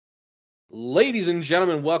Ladies and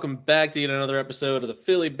gentlemen, welcome back to yet another episode of the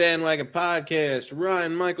Philly Bandwagon Podcast.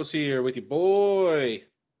 Ryan Michaels here with your boy,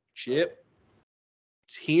 Chip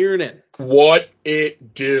Tiernan. What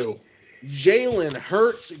it do? Jalen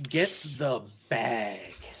Hurts gets the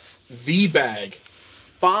bag. The bag.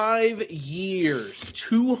 5 years,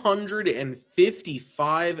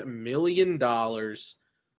 $255 million,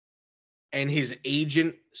 and his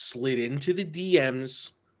agent slid into the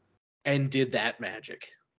DMs and did that magic.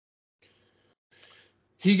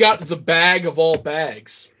 He got the bag of all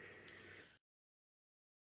bags.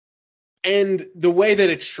 And the way that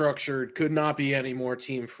it's structured could not be any more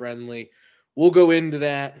team friendly. We'll go into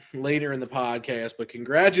that later in the podcast, but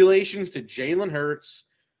congratulations to Jalen Hurts.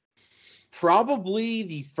 Probably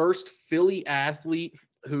the first Philly athlete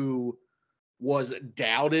who was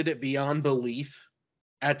doubted beyond belief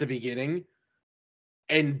at the beginning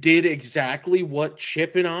and did exactly what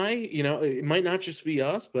Chip and I, it might not just be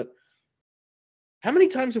us, but how many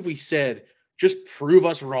times have we said, just prove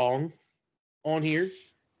us wrong on here?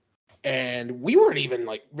 And we weren't even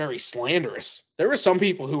like very slanderous. There were some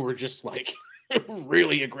people who were just like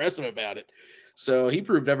really aggressive about it. So he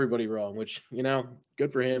proved everybody wrong, which,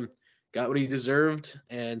 good for him. Got what he deserved,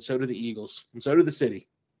 and so did the Eagles, and so did the city.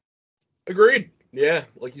 Agreed. Yeah,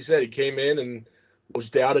 like you said, he came in and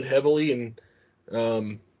was doubted heavily, and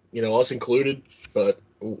us included. But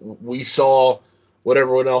we saw what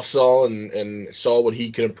everyone else saw, and saw what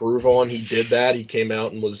he could improve on. He did that. He came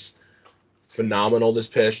out and was phenomenal this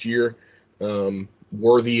past year,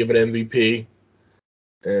 worthy of an MVP,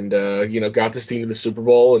 and got this team to the Super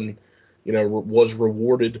Bowl, and was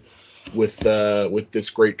rewarded with this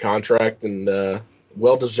great contract, and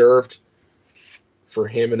well deserved for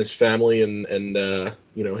him and his family, and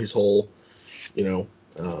his whole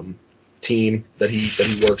team that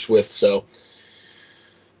he works with. So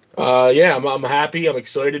I'm happy. I'm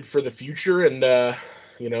excited for the future, and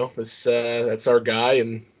that's our guy,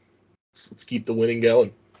 and let's keep the winning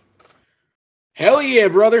going. Hell yeah,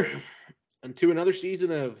 brother. And to another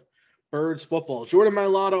season of Birds football. Jordan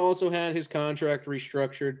Mailata also had his contract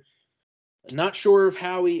restructured. Not sure if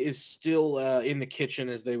Howie is still in the kitchen,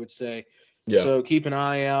 as they would say. Yeah. So keep an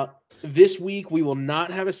eye out. This week, we will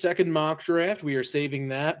not have a second mock draft. We are saving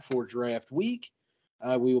that for draft week.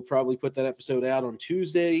 We will probably put that episode out on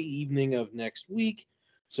Tuesday evening of next week.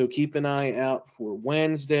 So keep an eye out for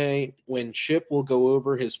Wednesday when Chip will go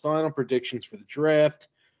over his final predictions for the draft,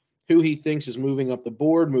 who he thinks is moving up the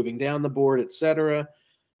board, moving down the board, etc.,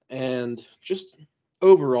 and just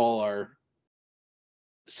overall our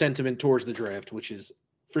sentiment towards the draft, which is,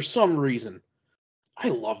 for some reason, I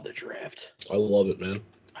love the draft. I love it, man.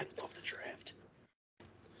 I love the draft.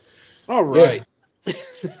 All right.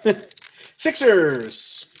 Yeah.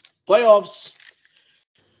 Sixers. Playoffs.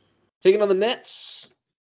 Taking on the Nets.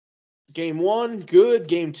 Game 1, good.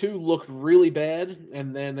 Game 2 looked really bad,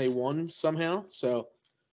 and then they won somehow. So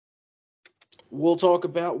we'll talk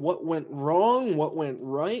about what went wrong, what went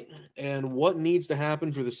right, and what needs to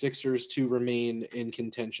happen for the Sixers to remain in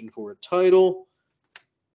contention for a title.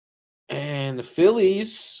 And the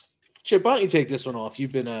Phillies, Chip, why don't you take this one off?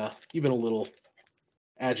 You've been a little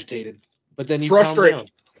agitated, but then you calmed down.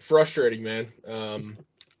 Frustrating, man.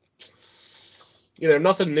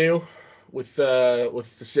 Nothing new with the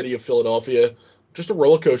city of Philadelphia. Just a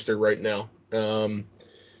roller coaster right now. You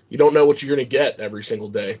don't know what you're going to get every single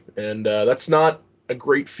day, and that's not a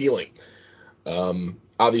great feeling.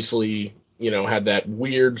 Obviously, had that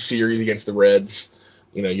weird series against the Reds.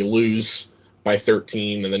 You lose by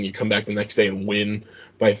 13, and then you come back the next day and win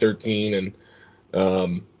by 13, and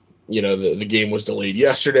the game was delayed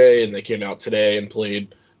yesterday, and they came out today and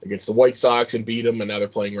played against the White Sox and beat them, and now they're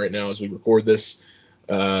playing right now as we record this,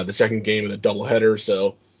 the second game of the doubleheader.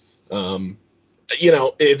 So, they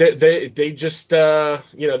just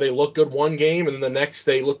they look good one game, and then the next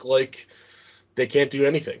they look like they can't do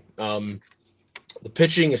anything. The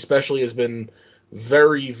pitching especially has been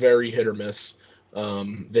very, very hit or miss.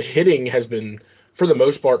 The hitting has been, for the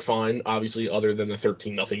most part, fine, obviously, other than the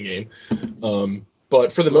 13-0 game.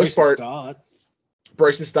 But for the most part,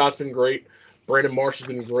 Bryson Stott's been great. Brandon Marsh has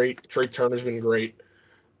been great. Trey Turner's been great.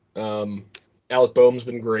 Alec Boehm's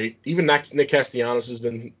been great. Even Nick Castellanos has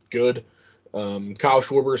been good. Kyle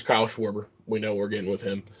Schwarber is Kyle Schwarber. We know we're getting with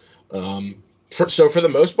him. So for the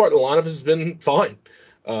most part, the lineup has been fine.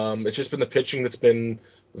 It's just been the pitching that's been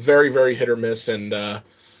very, very hit or miss, and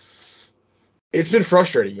it's been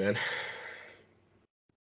frustrating, man.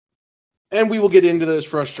 And we will get into those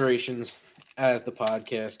frustrations as the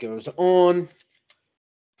podcast goes on.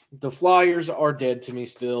 The Flyers are dead to me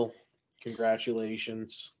still.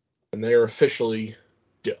 Congratulations. And they are officially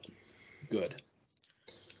done. Good.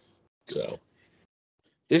 So So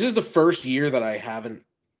This is the first year that I haven't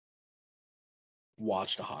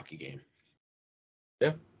watched a hockey game.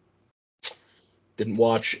 yeah, didn't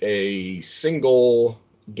watch a single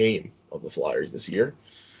game of the Flyers this year,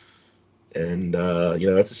 and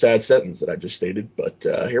that's a sad sentence that I just stated, but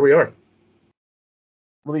here we are.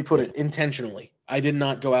 Let me put it intentionally. I did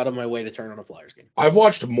not go out of my way to turn on a Flyers game. I've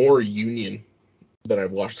watched more Union than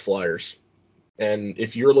I've watched Flyers. And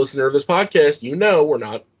if you're a listener of this podcast, you know we're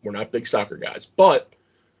not big soccer guys. But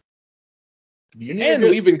the Union are And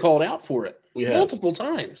good. we've been called out for it We have. multiple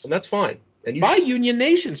times. And that's fine. And By should, Union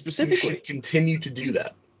Nation you specifically. should continue to do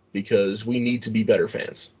that because we need to be better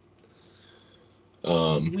fans.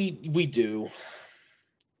 We do.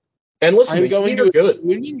 And listen, I'm the going Union are to good.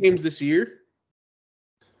 Union games this year.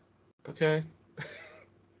 Okay.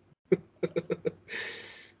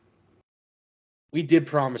 We did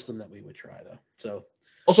promise them that we would try, though. So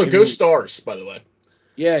Also, go Stars, by the way.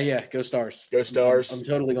 Yeah, go Stars. Go Stars. I'm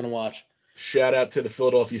totally going to watch. Shout out to the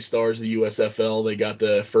Philadelphia Stars, the USFL. They got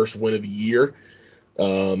the first win of the year.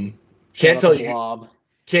 Can't tell you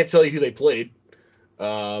who they played,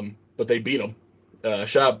 but they beat them.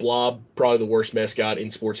 Shout out Blob, probably the worst mascot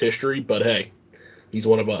in sports history, but hey, he's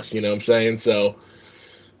one of us, you know what I'm saying? So,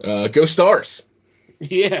 go Stars.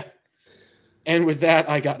 Yeah. And with that,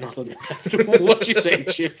 I got nothing left. What you say,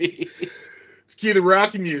 Chippy? Let's cue the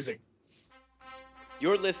Rocky music.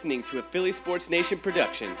 You're listening to a Philly Sports Nation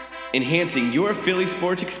production, enhancing your Philly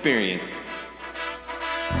sports experience.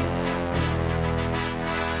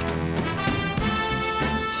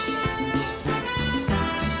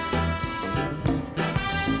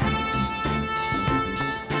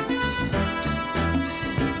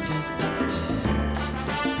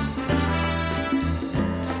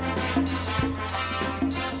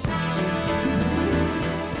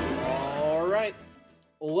 All right.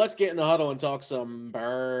 Let's get in the huddle and talk some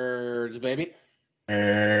birds, baby.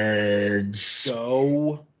 Birds.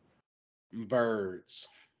 Go Birds.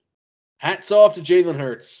 Hats off to Jalen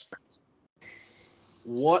Hurts.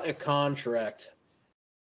 What a contract.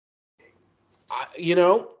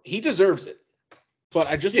 He deserves it. But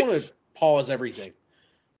I just want to pause everything.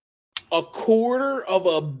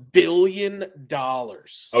 $250 million.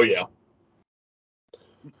 Oh, yeah.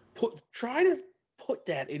 Try to put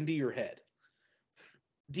that into your head.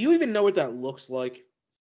 Do you even know what that looks like?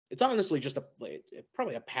 It's honestly just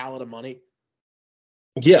probably a pallet of money.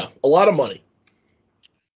 Yeah, a lot of money.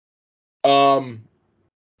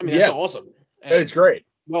 That's awesome. And it's great.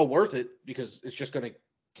 Well worth it because it's just going to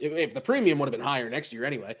 – if the premium would have been higher next year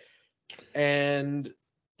anyway. And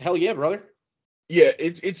hell yeah, brother. Yeah,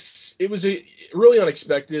 it was a really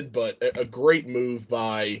unexpected, but a great move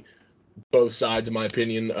by both sides, in my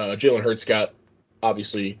opinion. Jalen Hurts got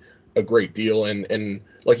obviously a great deal, and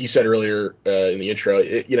like you said earlier in the intro,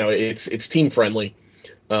 it's team friendly,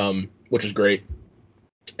 which is great.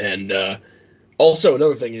 And also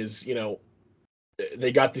another thing is,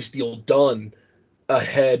 they got this deal done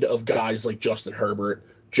ahead of guys like Justin Herbert,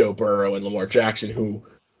 Joe Burrow, and Lamar Jackson, who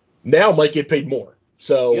now might get paid more.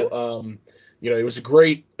 So, it was a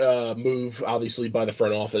great move, obviously, by the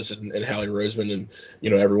front office and Howie Roseman and,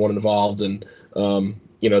 everyone involved. And,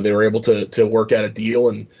 they were able to work out a deal.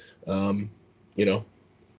 And,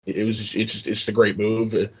 it's just a great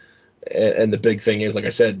move. And the big thing is, like I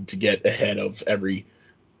said, to get ahead of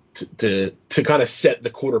to kind of set the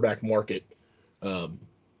quarterback market. So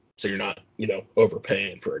you're not,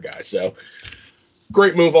 overpaying for a guy. So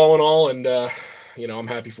great move all in all. And, I'm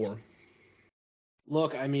happy for him.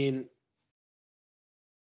 Look, I'm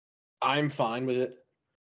fine with it.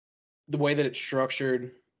 The way that it's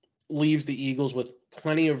structured leaves the Eagles with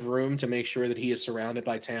plenty of room to make sure that he is surrounded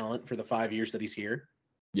by talent for the 5 years that he's here.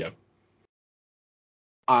 Yeah.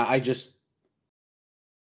 I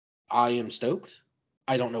am stoked.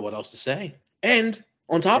 I don't know what else to say. And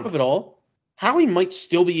on top of it all, Howie might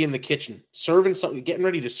still be in the kitchen serving something, getting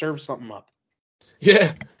ready to serve something up.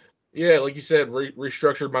 Yeah. Yeah, like you said,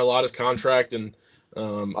 restructured Mailata's contract, and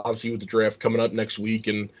obviously with the draft coming up next week,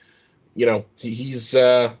 and he's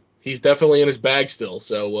definitely in his bag still.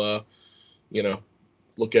 So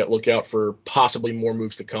look out for possibly more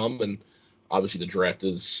moves to come, and obviously the draft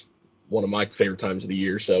is one of my favorite times of the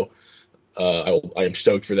year. So I am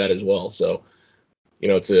stoked for that as well. So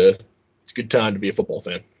it's a good time to be a football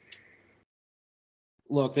fan.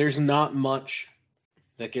 Look, there's not much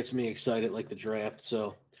that gets me excited like the draft,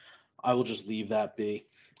 so I will just leave that be.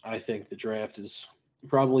 I think the draft is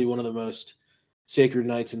probably one of the most sacred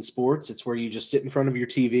nights in sports. It's where you just sit in front of your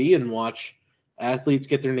TV and watch athletes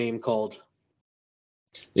get their name called.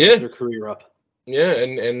 Yeah. Their career up. Yeah,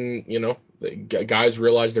 and guys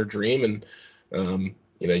realize their dream, and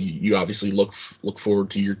you obviously look forward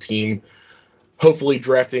to your team hopefully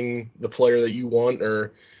drafting the player that you want,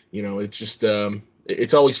 or it's just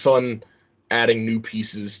it's always fun adding new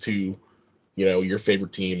pieces to your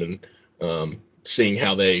favorite team and seeing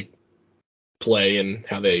how they play and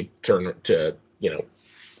how they turn to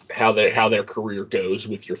how their career goes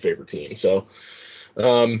with your favorite team. So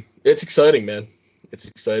it's exciting, man. It's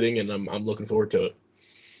exciting, and I'm looking forward to it.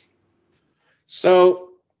 So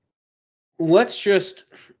let's just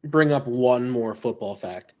bring up one more football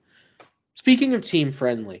fact. Speaking of team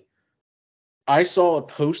friendly, I saw a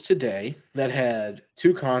post today that had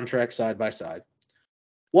two contracts side by side.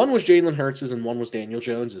 One was Jalen Hurts's and one was Daniel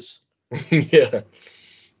Jones's. Yeah.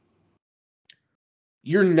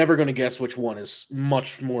 You're never going to guess which one is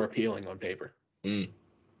much more appealing on paper.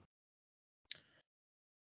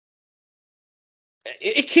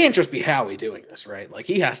 It can't just be Howie doing this, right? Like,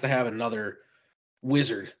 he has to have another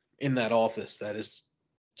wizard in that office that is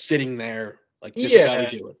sitting there like, this is how we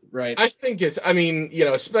do it, right? I think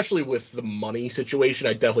especially with the money situation,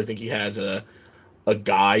 I definitely think he has a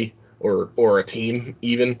guy or a team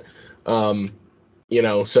even.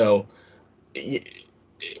 So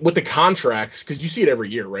with the contracts, because you see it every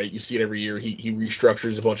year, right? You see it every year. He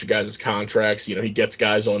restructures a bunch of guys' contracts. He gets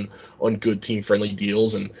guys on good team friendly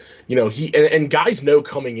deals, and and guys know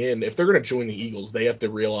coming in, if they're going to join the Eagles, they have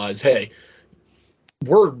to realize, hey,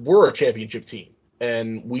 we're a championship team,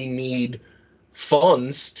 and we need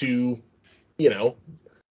funds to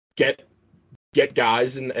get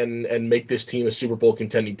guys and make this team a Super Bowl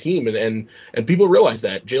contending team, and people realize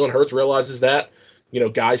that. Jalen Hurts realizes that.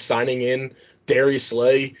 Guys signing in Darius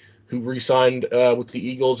Slay, who re-signed with the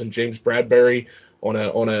Eagles, and James Bradbury on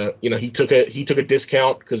a he took a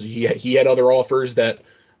discount because he had other offers that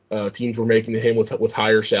teams were making to him with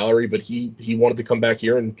higher salary, but he wanted to come back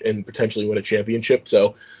here and potentially win a championship.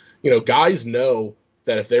 So guys know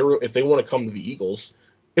that if they want to come to the Eagles,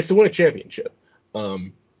 it's to win a championship.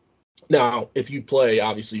 Now, if you play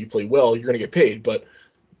well, you're going to get paid, but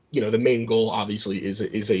the main goal obviously is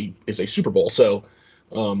a Super Bowl. So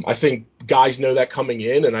I think guys know that coming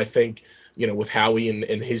in, and I think with Howie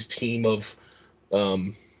and his team of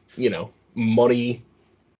money,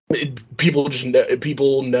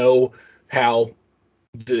 people know how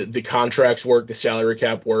the contracts work, the salary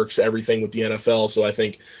cap works, everything with the NFL. So I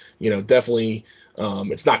think definitely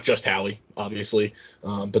it's not just Howie, obviously,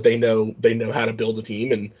 but they know how to build a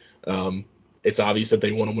team, and it's obvious that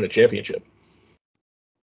they want to win a championship.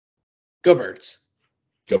 Go Birds.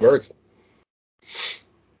 Go Birds.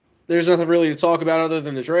 There's nothing really to talk about other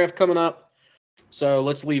than the draft coming up, so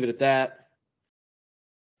let's leave it at that.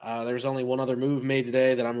 There's only one other move made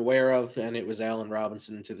today that I'm aware of, and it was Allen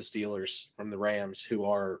Robinson to the Steelers from the Rams, who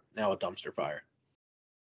are now a dumpster fire.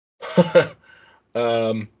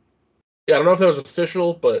 Yeah, I don't know if that was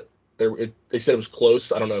official, but they said it was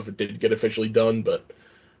close. I don't know if it did get officially done, but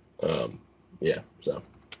yeah. So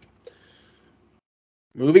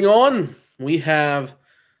moving on, we have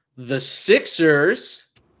the Sixers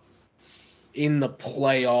in the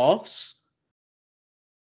playoffs.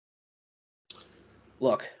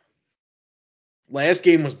 Look, last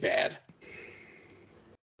game was bad.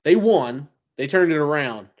 They won. They turned it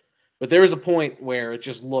around. But there was a point where it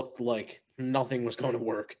just looked like nothing was going to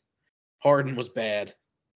work. Harden was bad.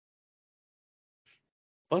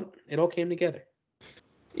 But it all came together.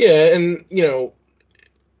 Yeah, and,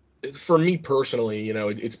 for me personally,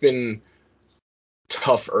 it's been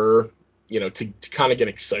tougher, to kind of get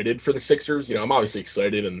excited for the Sixers. I'm obviously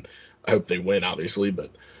excited, and I hope they win, obviously, but,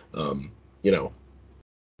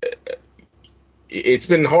 it's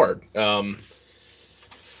been hard. Obviously,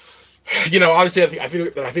 I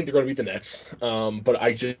think they're going to beat the Nets, but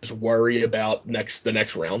I just worry about the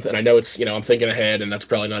next round. And I know it's I'm thinking ahead, and that's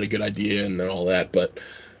probably not a good idea and all that, but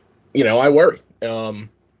I worry.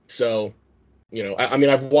 So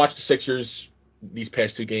I've watched the Sixers these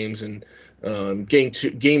past two games, and game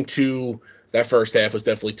two, that first half was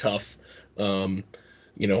definitely tough. Harden,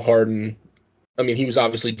 he was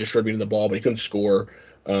obviously distributing the ball, but he couldn't score.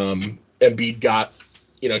 Embiid got,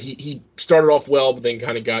 he started off well, but then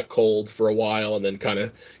kind of got cold for a while and then kind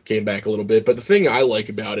of came back a little bit. But the thing I like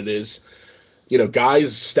about it is,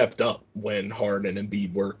 guys stepped up when Harden and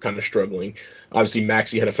Embiid were kind of struggling. Obviously,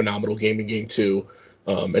 Maxey had a phenomenal game in game two.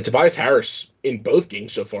 And Tobias Harris in both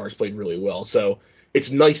games so far has played really well. So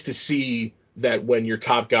it's nice to see that when your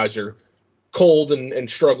top guys are cold and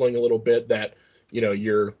struggling a little bit, that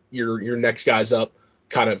your next guys up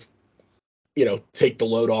kind of take the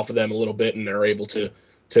load off of them a little bit, and they're able to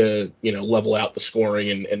level out the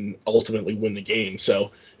scoring and ultimately win the game.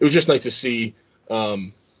 So it was just nice to see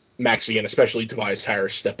Maxey and especially Tobias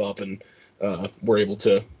Harris step up and were able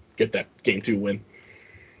to get that Game 2 win.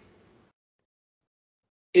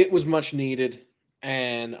 It was much needed,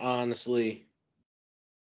 and honestly,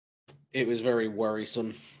 it was very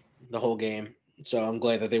worrisome the whole game. So I'm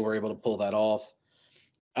glad that they were able to pull that off.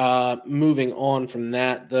 Moving on from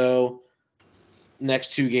that, though,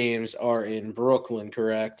 next 2 games are in Brooklyn,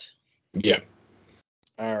 correct? Yeah.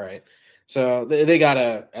 All right. So they got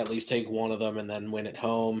to at least take one of them and then win at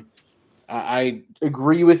home. I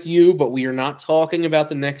agree with you, but we are not talking about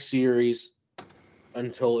the next series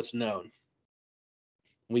until it's known.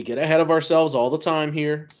 We get ahead of ourselves all the time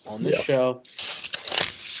here on this show,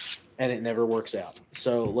 and it never works out.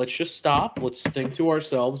 So let's just stop. Let's think to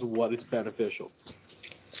ourselves what is beneficial.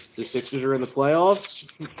 The Sixers are in the playoffs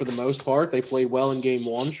for the most part. They played well in Game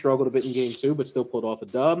 1, struggled a bit in Game 2, but still pulled off a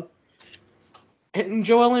dub. And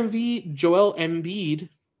Joel Embiid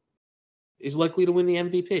is likely to win the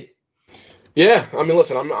MVP. Yeah, I mean,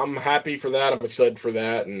 listen, I'm happy for that. I'm excited for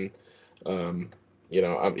that, and I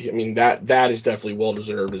mean that is definitely well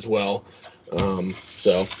deserved as well.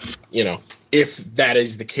 So, if that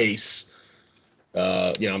is the case,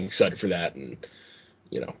 I'm excited for that, and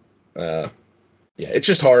yeah, it's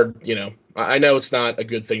just hard. I know it's not a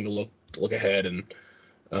good thing to look ahead, and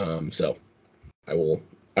so I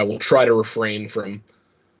will try to refrain from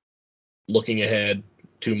looking ahead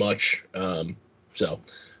too much. So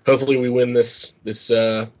hopefully we win the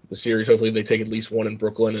series. Hopefully they take at least one in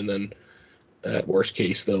Brooklyn, and then at worst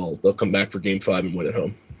case they'll come back for Game 5 and win at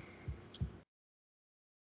home.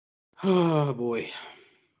 Oh boy,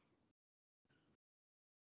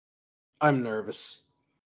 I'm nervous.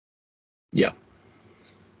 Yeah.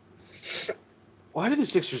 Why do the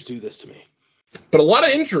Sixers do this to me? But a lot of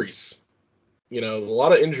injuries. A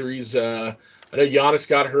lot of injuries. I know Giannis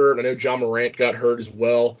got hurt. I know John Morant got hurt as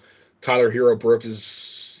well. Tyler Hero broke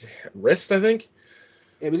his wrist, I think.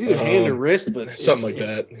 It was either hand or wrist, but something like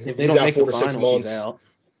that. If they don't make the finals, he's out.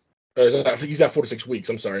 He's out 4 to 6 weeks.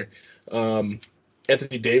 I'm sorry.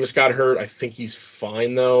 Anthony Davis got hurt. I think he's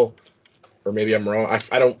fine though, or maybe I'm wrong.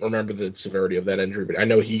 I don't remember the severity of that injury, but I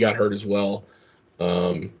know he got hurt as well.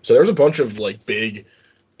 So there's a bunch of big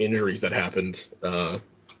injuries that happened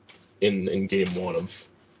in Game 1 of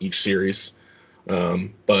each series.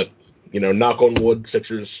 But knock on wood,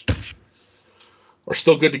 Sixers are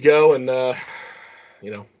still good to go, and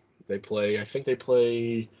they play. I think they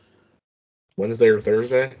play Wednesday or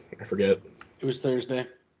Thursday. I forget. It was Thursday.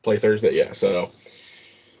 Play Thursday, yeah. So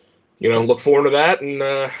look forward to that, and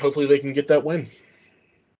hopefully they can get that win.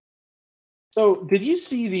 So, did you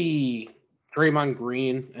see the Draymond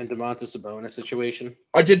Green and Domantas Sabonis situation?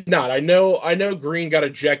 I did not. I know Green got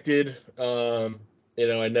ejected. I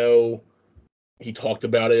know he talked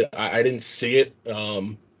about it. I didn't see it.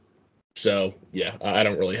 So yeah, I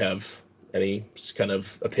don't really have any kind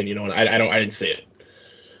of opinion on it. I didn't see it.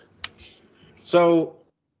 So,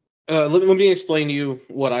 let me explain to you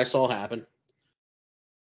what I saw happen.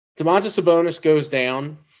 Domantas Sabonis goes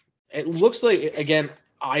down. It looks like, again,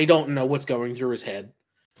 I don't know what's going through his head,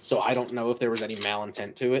 so I don't know if there was any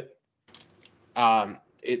malintent to it.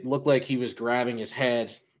 It looked like he was grabbing his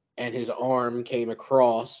head, and his arm came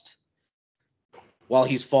across while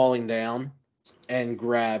he's falling down and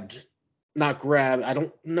I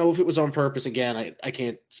don't know if it was on purpose. Again, I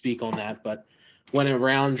can't speak on that, but went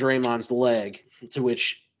around Draymond's leg, to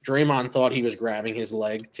which Draymond thought he was grabbing his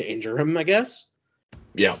leg to injure him, I guess.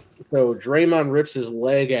 Yeah. So Draymond rips his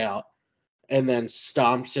leg out and then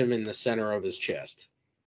stomps him in the center of his chest.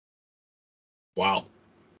 Wow.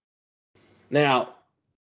 Now,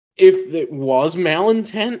 if it was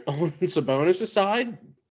malintent on Sabonis' side,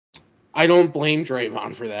 I don't blame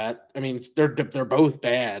Draymond for that. I mean, they're both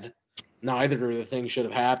bad. Neither of the things should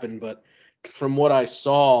have happened, but from what I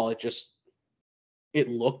saw, it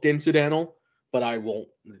looked incidental, but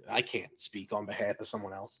I can't speak on behalf of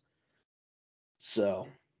someone else. So,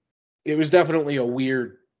 it was definitely a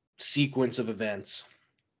weird sequence of events.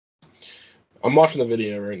 I'm watching the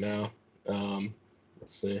video right now.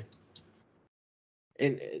 Let's see.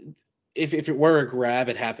 And if it were a grab,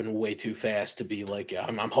 it happened way too fast to be like,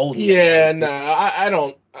 I'm holding. Yeah, no, I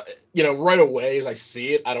don't. Right away as I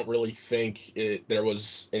see it, I don't really think there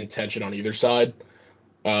was intention on either side.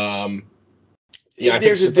 Yeah,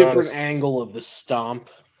 there's a different angle of the stomp.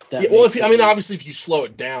 Obviously, if you slow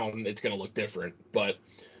it down, it's gonna look different. But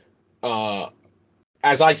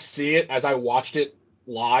as I see it, as I watched it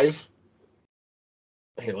live,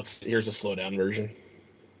 here's a slow down version.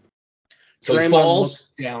 So Draymond he falls looks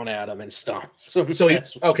down at him and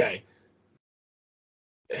stomps. Okay.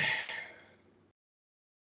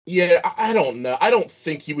 Yeah, I don't know. I don't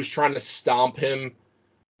think he was trying to stomp him.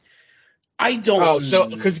 I don't. Oh, so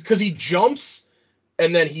because he jumps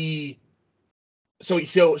and then so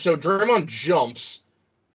Draymond jumps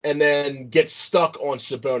and then gets stuck on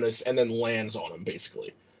Sabonis and then lands on him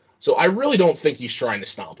basically. So I really don't think he's trying to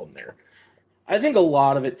stomp him there. I think a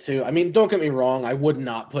lot of it too. I mean, don't get me wrong. I would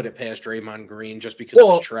not put it past Draymond Green just because of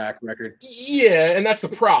the track record. Yeah, and that's the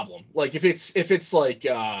problem. Like if it's like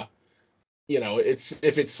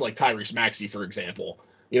if it's like Tyrese Maxey, for example,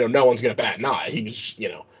 no one's gonna bat an eye. He was,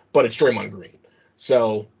 but it's Draymond Green.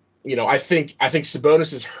 So, I think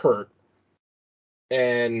Sabonis is hurt,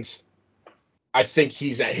 and I think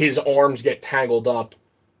his arms get tangled up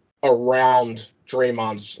around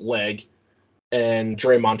Draymond's leg, and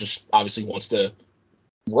Draymond just obviously wants to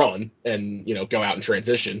run and go out and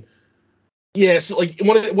transition. Yes, like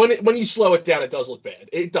when you slow it down, it does look bad.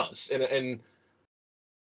 It does, and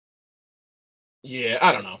yeah,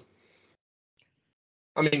 I don't know.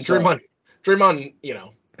 I mean, Draymond,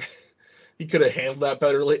 he could have handled that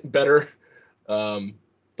better.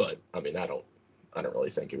 But I mean, I don't really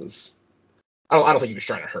think it was. I don't think he was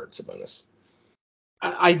trying to hurt Sabonis.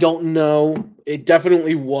 I don't know. It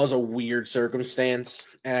definitely was a weird circumstance,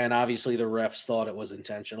 and obviously the refs thought it was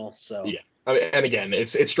intentional. So yeah, I mean, and again,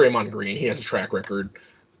 it's Draymond Green. He has a track record.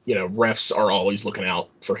 Refs are always looking out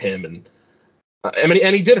for him, and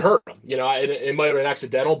and he did hurt him. It might have been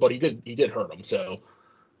accidental, but he did hurt him. So,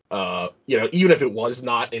 even if it was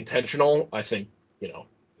not intentional, I think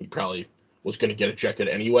he probably was going to get ejected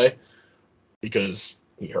anyway because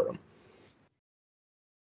he hurt him.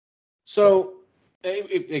 So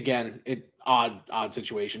again, odd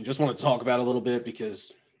situation. Just want to talk about it a little bit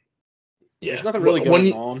because there's nothing really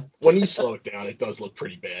going on. When you slow it down, it does look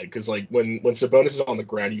pretty bad because like when Sabonis is on the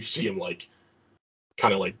ground, you see him like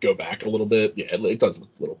kind of like go back a little bit. Yeah, it does look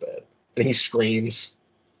a little bad, and he screams.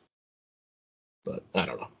 But I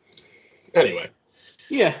don't know. Anyway.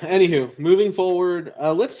 Yeah. Anywho, moving forward,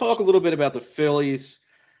 let's talk a little bit about the Phillies.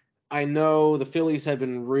 I know the Phillies have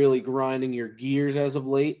been really grinding your gears as of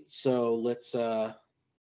late, so let's.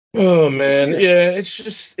 Oh man, yeah,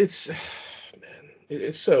 it's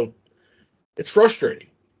frustrating.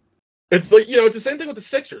 It's like it's the same thing with the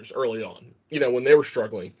Sixers early on. When they were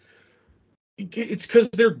struggling. It's because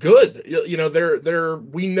they're good.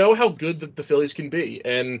 We know how good the Phillies can be,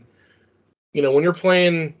 and when you're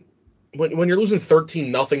playing when you're losing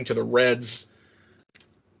 13-0 to the Reds.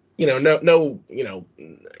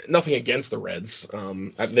 Nothing against the Reds.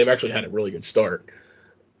 They've actually had a really good start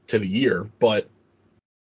to the year, but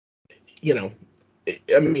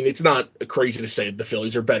I mean, it's not crazy to say the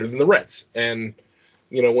Phillies are better than the Reds. And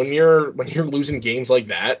when you're losing games like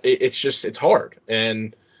that, it's hard.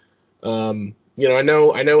 And I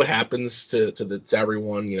know it happens to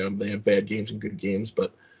everyone. They have bad games and good games,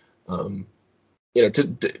 but to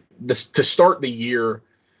start the year.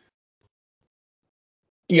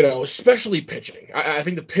 Especially pitching. I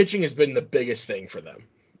think the pitching has been the biggest thing for them.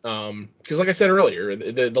 Because like I said earlier,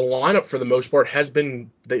 the lineup for the most part has been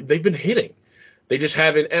they've been hitting. They just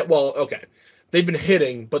haven't. Okay, they've been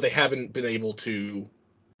hitting, but they haven't been able to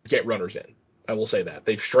get runners in. I will say that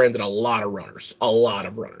they've stranded a lot of runners.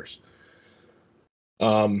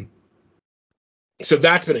 So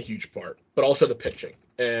that's been a huge part, but also the pitching.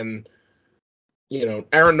 And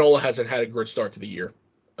Aaron Nola hasn't had a good start to the year.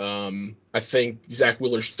 I think Zach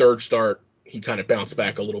Wheeler's third start, he kind of bounced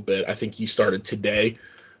back a little bit. I think he started today,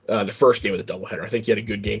 the first game of the doubleheader. I think he had a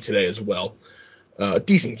good game today as well.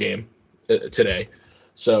 Decent game today.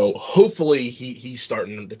 So hopefully he's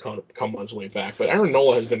starting to come on his way back. But Aaron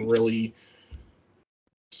Nola has been really,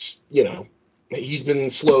 he's been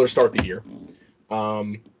slow to start the year.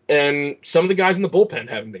 And some of the guys in the bullpen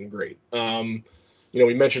haven't been great.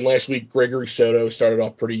 We mentioned last week Gregory Soto started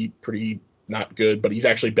off pretty not good, but he's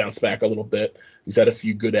actually bounced back a little bit. He's had a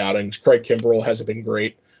few good outings. Craig Kimbrell hasn't been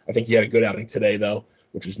great. I think he had a good outing today, though,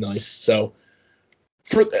 which was nice. So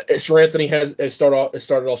Anthony has started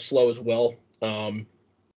off slow as well,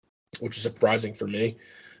 which is surprising for me.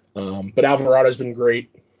 But Alvarado's been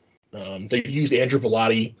great. They've used Andrew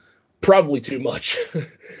Bellotti probably too much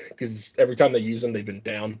because every time they use him, they've been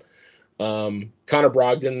down. Connor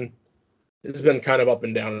Brogdon has been kind of up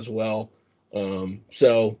and down as well.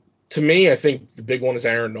 So to me, I think the big one is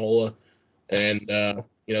Aaron Nola, and the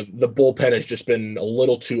bullpen has just been a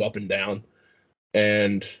little too up and down.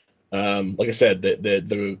 And like I said,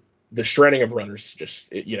 the shredding of runners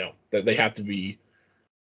just that they have to be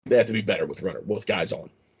better with guys on.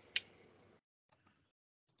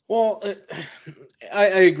 Well, I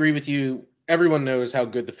agree with you. Everyone knows how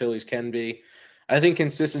good the Phillies can be. I think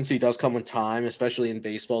consistency does come with time, especially in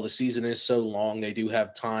baseball. The season is so long; they do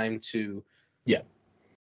have time to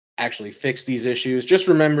actually fix these issues. Just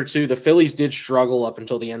remember, too, the Phillies did struggle up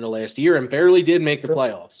until the end of last year and barely did make the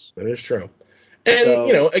playoffs. That is true. And,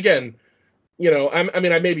 So, again, I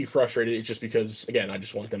mean, I may be frustrated. It's just because, again, I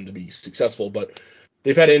just want them to be successful. But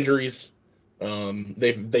they've had injuries.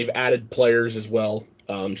 They've added players as well.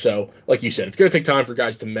 So, like you said, it's going to take time for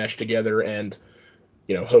guys to mesh together, and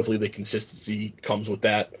hopefully the consistency comes with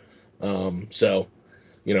that. So,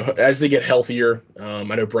 as they get healthier, I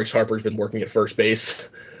know Bryce Harper's been working at first base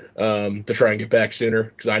to try and get back sooner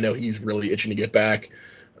because I know he's really itching to get back.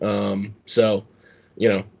 So,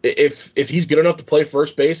 if he's good enough to play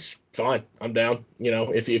first base, fine, I'm down.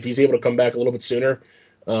 If he's able to come back a little bit sooner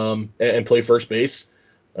and play first base,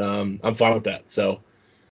 I'm fine with that. So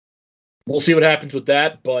we'll see what happens with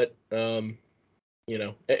that. But to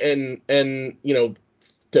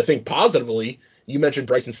think positively, you mentioned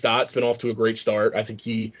Bryson Stott's been off to a great start. I think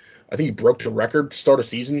he broke the record to start a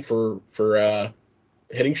season for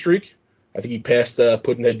hitting streak. I think he passed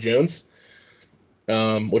Puddinhead Jones,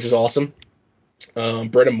 which is awesome.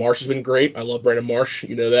 Brandon Marsh has been great. I love Brandon Marsh.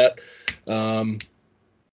 You know that.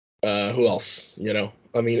 Who else?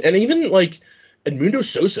 I mean, and even like Edmundo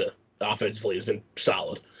Sosa offensively has been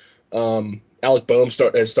solid. Alec Boehm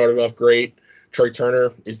has started off great. Trey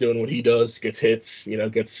Turner is doing what he does, gets hits,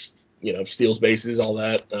 steals bases, all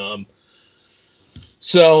that.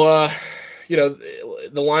 So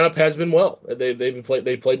the lineup has been well.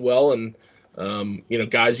 They played well, and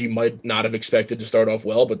guys you might not have expected to start off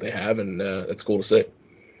well, but they have, and that's cool to see.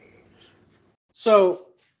 So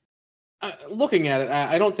looking at it,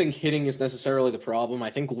 I don't think hitting is necessarily the problem. I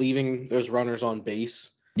think leaving those runners on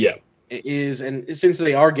base is, and since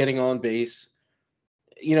they are getting on base,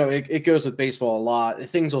 it goes with baseball a lot.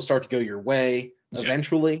 Things will start to go your way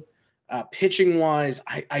eventually. Pitching wise,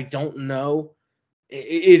 I don't know.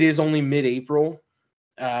 It is only mid-April.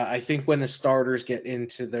 I think when the starters get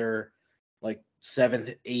into their like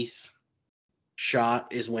 7th, 8th shot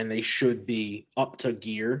is when they should be up to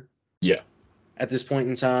gear. Yeah. At this point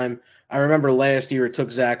in time, I remember last year it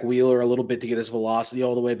took Zach Wheeler a little bit to get his velocity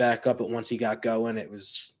all the way back up, but once he got going, it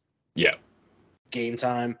was game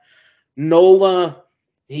time. Nola,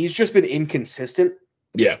 he's just been inconsistent.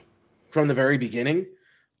 Yeah. From the very beginning.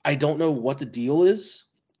 I don't know what the deal is.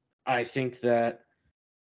 I think that,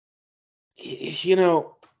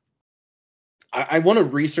 I want to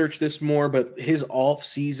research this more, but his off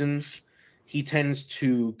seasons, he tends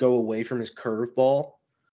to go away from his curveball.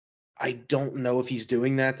 I don't know if he's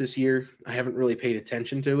doing that this year. I haven't really paid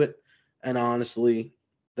attention to it. And honestly,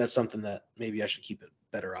 that's something that maybe I should keep a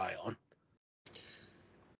better eye on.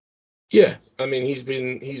 Yeah, I mean, he's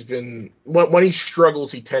been when he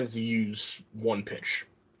struggles, he tends to use one pitch,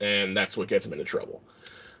 and that's what gets him into trouble.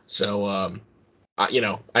 So, I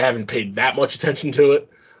haven't paid that much attention to it.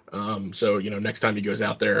 So, next time he goes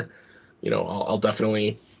out there, I'll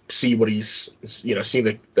definitely see what he's, see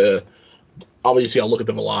the obviously I'll look at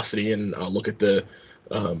the velocity and I'll look at the,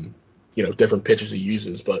 different pitches he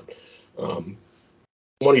uses. But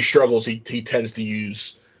when he struggles, he tends to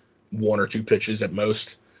use one or two pitches at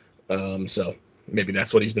most. So maybe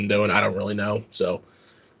that's what he's been doing. I don't really know. So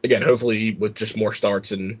again, hopefully with just more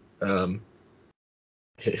starts and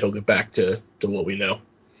he'll get back to what we know.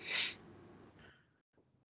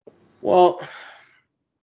 Well,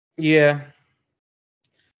 yeah.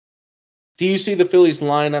 Do you see the Phillies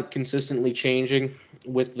lineup consistently changing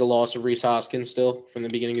with the loss of Rhys Hoskins still from the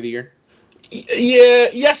beginning of the year? Yeah,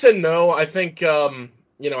 yes and no. I think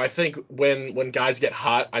I think when guys get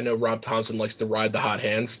hot, I know Rob Thompson likes to ride the hot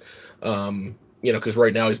hands. Because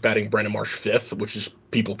right now he's batting Brandon Marsh 5th, which is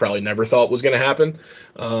people probably never thought was going to happen.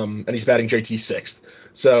 And he's batting JT 6th.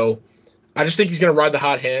 So I just think he's going to ride the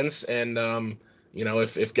hot hands. And,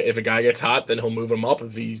 if a guy gets hot, then he'll move him up.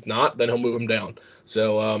 If he's not, then he'll move him down.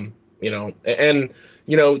 So,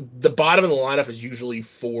 the bottom of the lineup is usually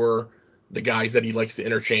for the guys that he likes to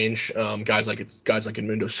interchange. Guys like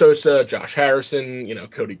Edmundo Sosa, Josh Harrison,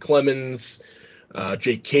 Cody Clemens,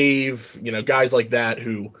 Jake Cave, guys like that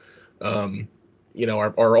who,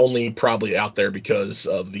 are only probably out there because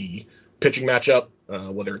of the pitching matchup,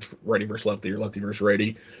 whether it's righty versus lefty or lefty versus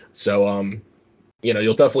righty. So,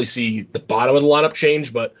 you'll definitely see the bottom of the lineup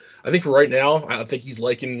change, but I think for right now, I think he's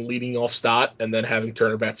liking leading off Stott and then having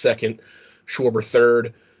Turner bat 2nd, Schwarber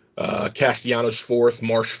 3rd, Castellanos 4th,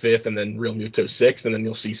 Marsh 5th, and then Real Muto 6th, and then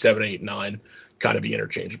you'll see 7, 8, 9 kind of be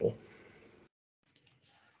interchangeable.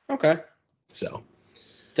 Okay. So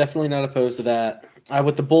definitely not opposed to that.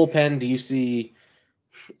 With the bullpen, do you see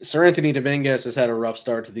Sir Anthony Dominguez has had a rough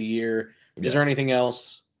start to the year? Is there anything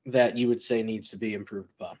else that you would say needs to be improved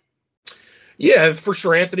upon? Yeah, for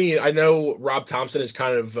Sir Anthony, I know Rob Thompson has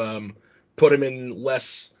kind of put him in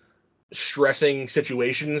less stressing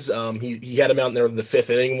situations. He had him out in there in the 5th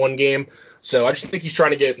inning one game, so I just think he's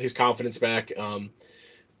trying to get his confidence back.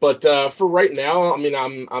 But for right now, I mean,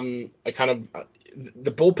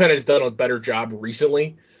 the bullpen has done a better job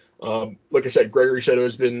recently. Like I said, Gregory Soto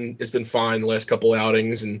has been fine the last couple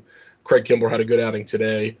outings, and Craig Kimbrell had a good outing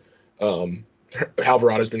today.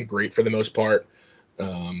 Alvarado's been great for the most part.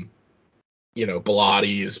 Bellotti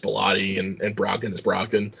is Bellotti, and Brogdon is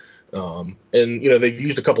Brogdon. And they've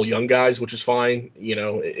used a couple young guys, which is fine.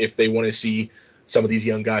 If they want to see some of these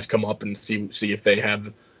young guys come up and see if they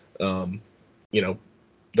have,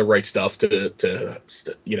 the right stuff to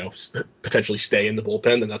potentially stay in the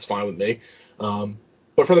bullpen, then that's fine with me.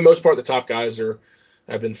 But for the most part, the top guys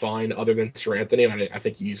have been fine, other than Seranthony, and I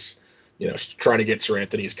think he's trying to get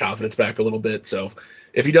Seranthony's confidence back a little bit. So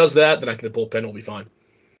if he does that, then I think the bullpen will be fine.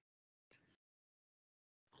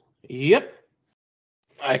 Yep.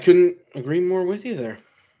 I couldn't agree more with you there.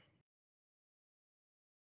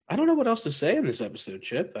 I don't know what else to say in this episode,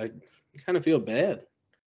 Chip. I kind of feel bad.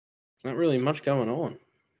 There's not really much going on.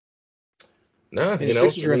 No, the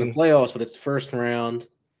Sixers are in the playoffs, but it's the first round.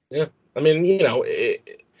 Yeah. I mean,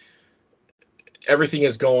 everything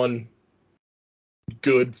has gone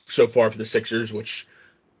good so far for the Sixers, which,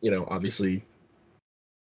 obviously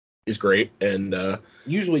is great. And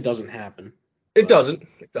usually doesn't happen. It doesn't.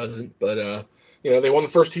 But, they won the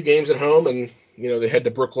first 2 games at home, and, they head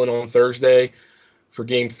to Brooklyn on Thursday for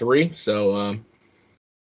Game 3. So,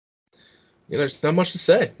 there's not much to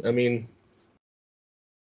say. I mean,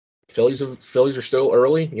 Phillies are still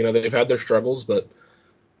early. They've had their struggles, but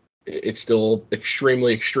it's still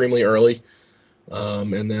extremely, extremely early.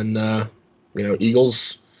 And then,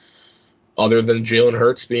 Eagles, other than Jalen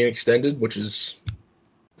Hurts being extended, which is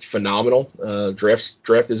phenomenal.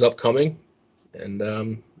 Draft is upcoming, and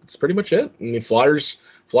that's pretty much it. I mean, Flyers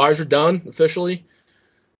are done officially.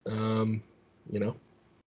 Go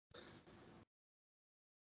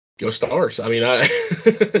Stars. I mean,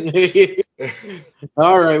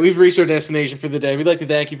 All right, we've reached our destination for the day. We'd like to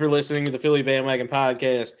thank you for listening to the Philly Bandwagon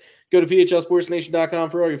Podcast. Go to phlsportsnation.com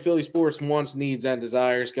for all your Philly sports wants, needs, and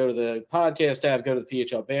desires. Go to the podcast tab. Go to the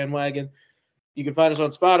PHL Bandwagon. You can find us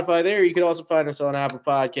on Spotify there. You can also find us on Apple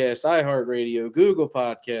Podcasts, iHeartRadio, Google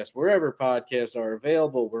Podcasts, wherever podcasts are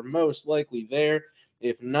available. We're most likely there.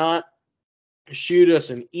 If not, shoot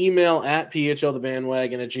us an email at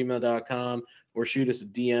phlthebandwagon@gmail.com or shoot us a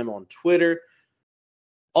DM on Twitter.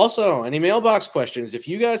 Also, any mailbox questions. If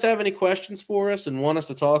you guys have any questions for us and want us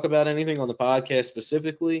to talk about anything on the podcast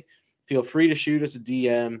specifically, feel free to shoot us a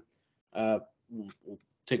DM. We'll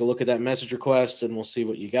take a look at that message request and we'll see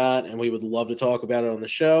what you got. And we would love to talk about it on the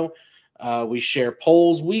show. We share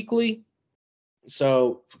polls weekly,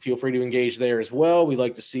 so feel free to engage there as well. We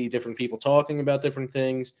like to see different people talking about different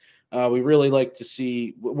things. We really like to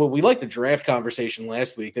see, we liked the draft conversation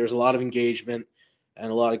last week. There was a lot of engagement and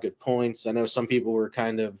a lot of good points. I know some people were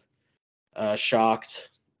kind of shocked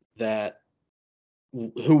that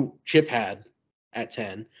who Chip had at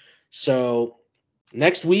 10. So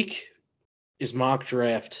next week is mock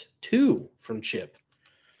draft 2 from Chip.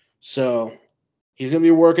 So he's going to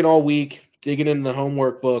be working all week, digging into the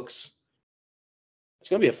homework books. It's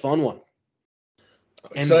going to be a fun one.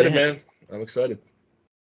 I'm excited, man. I'm excited.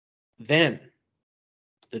 Then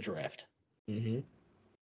the draft. Mm-hmm.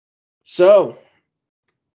 So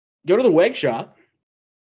go to the Weg Shop,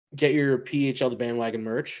 get your PHL the Bandwagon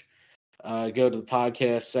merch. Go to the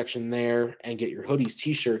podcast section there and get your hoodies,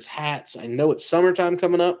 t-shirts, hats. I know it's summertime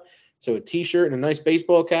coming up, so a t-shirt and a nice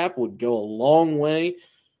baseball cap would go a long way.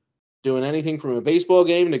 Doing anything from a baseball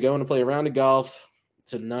game to going to play a round of golf,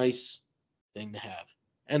 it's a nice thing to have.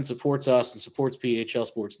 And supports us and supports PHL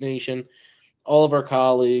Sports Nation, all of our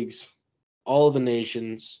colleagues, all of the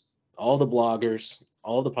nations, all the bloggers,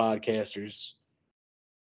 all the podcasters.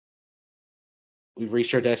 We've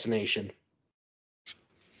reached our destination.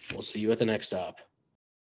 We'll see you at the next stop.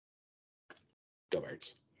 Go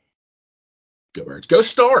Birds. Go Birds. Go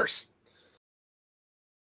Stars.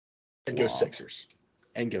 And go Sixers.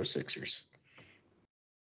 And go Sixers.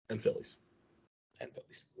 And Phillies. And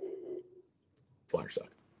Phillies. Flyers suck.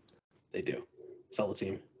 They do. Sell the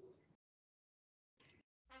team.